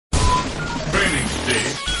training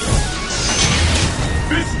stage.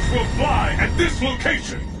 Fists will fly at this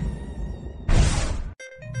location.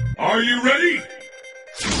 Are you ready?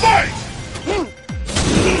 Fight!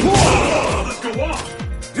 Let's go on!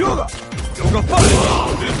 Yoga! Yoga fight!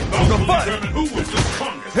 This bout will determine who was the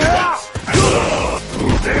strongest.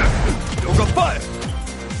 Yoga fight!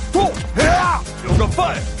 Yoga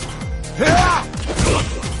fight!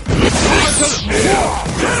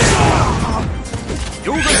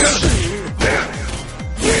 Yoga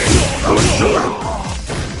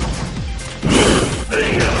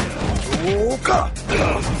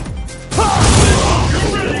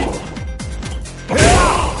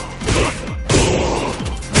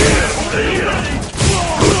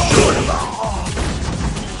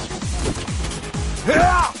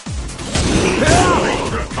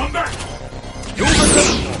Come back!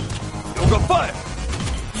 Yoga fight!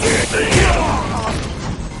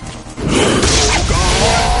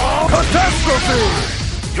 Catastrophe!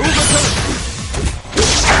 Yoga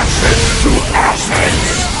Ashes to ashes!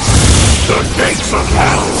 The gates of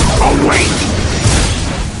hell await!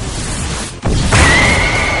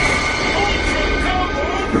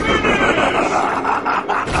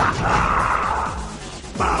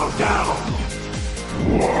 Bow down!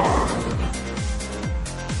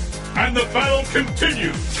 And the battle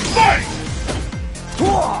continues! Fight!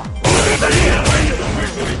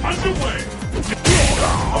 Officially underway!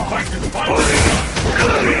 A fight is finally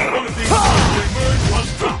done! One of these will emerge on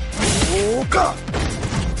top!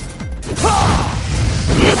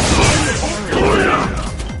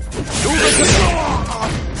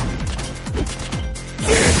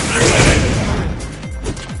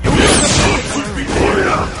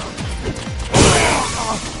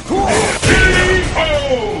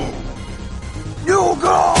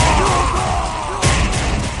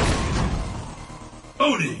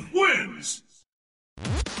 Oni wins!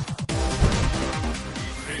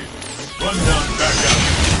 Rundown back out.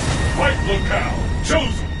 Fight locale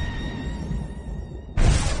chosen.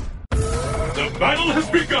 The battle has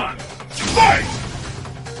begun. Fight!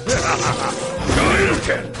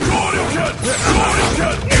 Shoryuken! Shoryuken!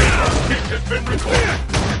 Shoryuken! Kick has been recorded.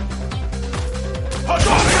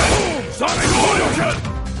 Hadouken! Sonic Shoryuken!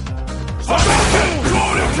 Hadouken!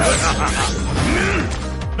 Shoryuken!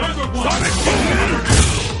 Neither one. Sonic Shoryuken!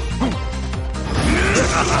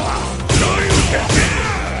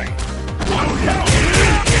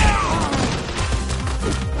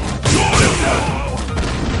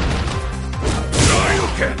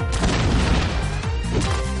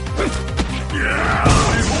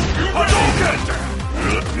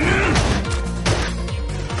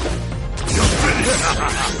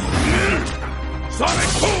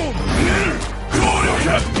 Sonic Boom!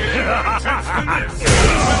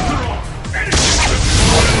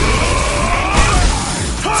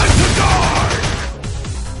 Time to die!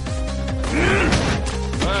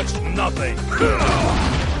 That's nothing.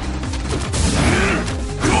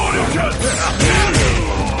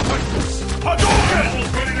 Hadouken!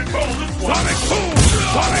 Ready to call this one. Sonic Boom!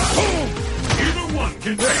 Sonic Boom! Either one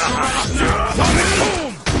can take the round. Sonic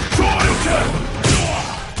Boom!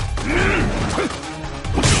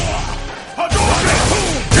 Hadouken!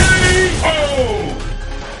 K.O.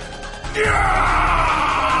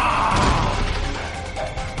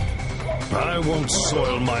 I won't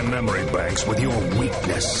soil my memory banks with your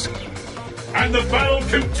weakness. And the battle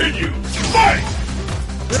continues. Fight!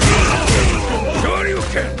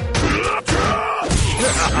 Shoryuken!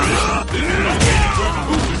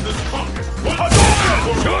 Who is the strongest?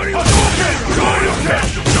 Shoryuken!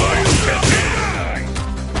 Shoryuken!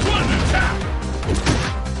 One attack!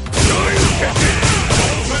 Shoryuken!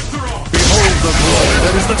 Let's are off! Behold the blow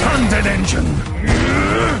that is the Tanden engine!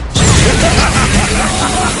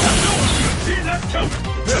 See that coming!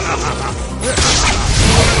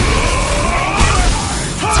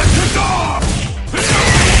 Time to die!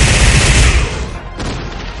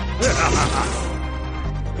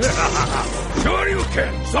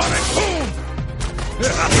 Shoryuken! Sonic Boom!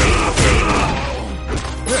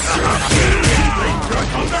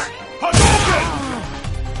 Come back! Hadouken!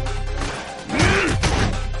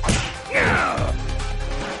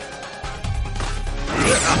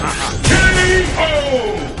 K.O.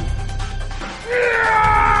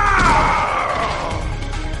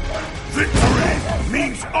 Victory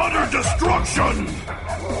means utter destruction!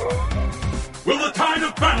 Will the tide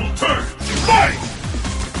of battle turn? Fight!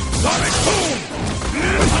 Sonic Boom!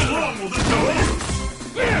 How long will this go on?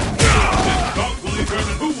 This bout will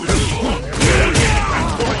determine who is the strongest.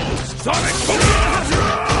 Sonic Boom!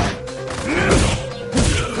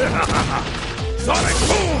 Sonic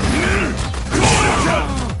Boom!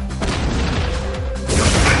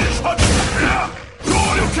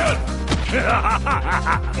 You're ready!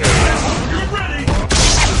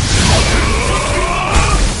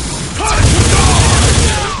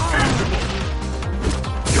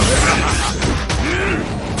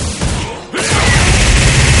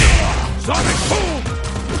 Sonic Boom!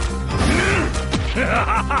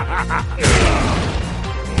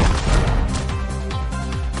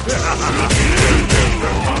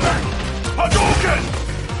 Hadouken!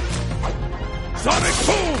 Sonic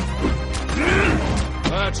Boom!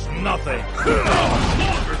 That's nothing. How much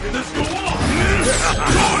longer can this go on?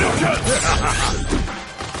 Hadouken!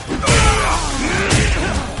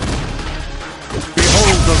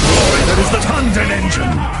 Behold the glory that is the Tanden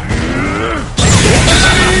engine.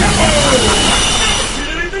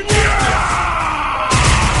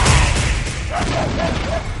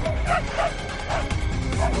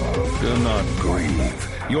 Do not grieve.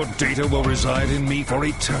 Your data will reside in me for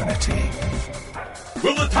eternity.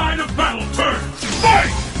 Will the tide of battle turn?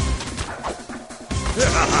 Fight!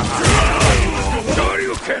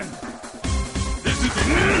 Shoryuken! This is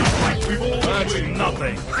the fight we've all That's waited for.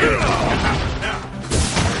 nothing.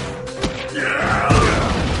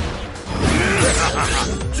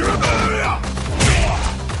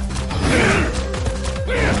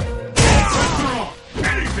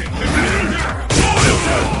 Anything can happen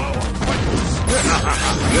now.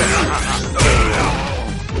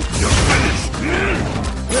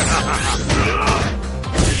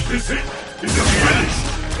 Is this it? Is it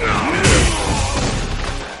finished?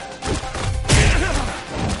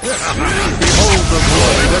 Behold the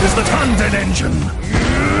glory that is the Tanden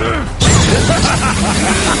engine.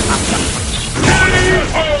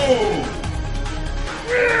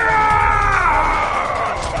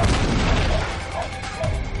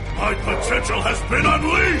 My potential has been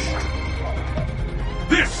unleashed!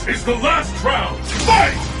 This is the last round!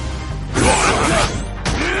 Fight!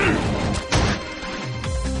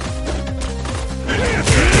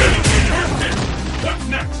 What's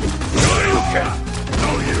next?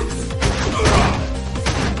 No use!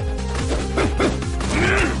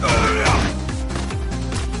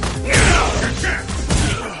 Your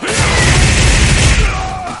chance!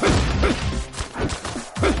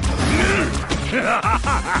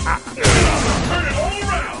 Turn it all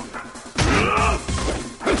around!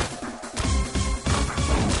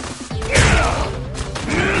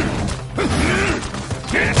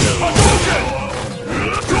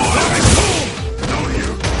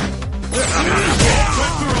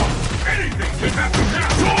 Anything can happen now!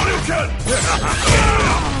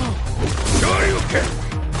 Shoryuken!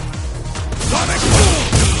 Sonic Boom!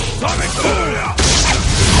 Sonic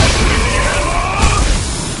Boom!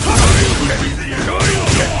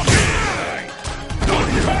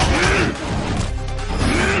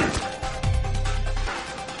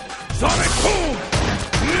 Sonic Boom!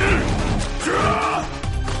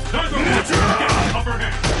 Neither one can get the upper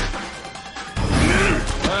hand!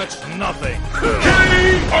 That's nothing. KO!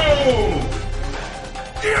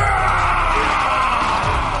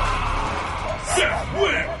 Seth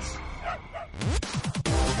wins!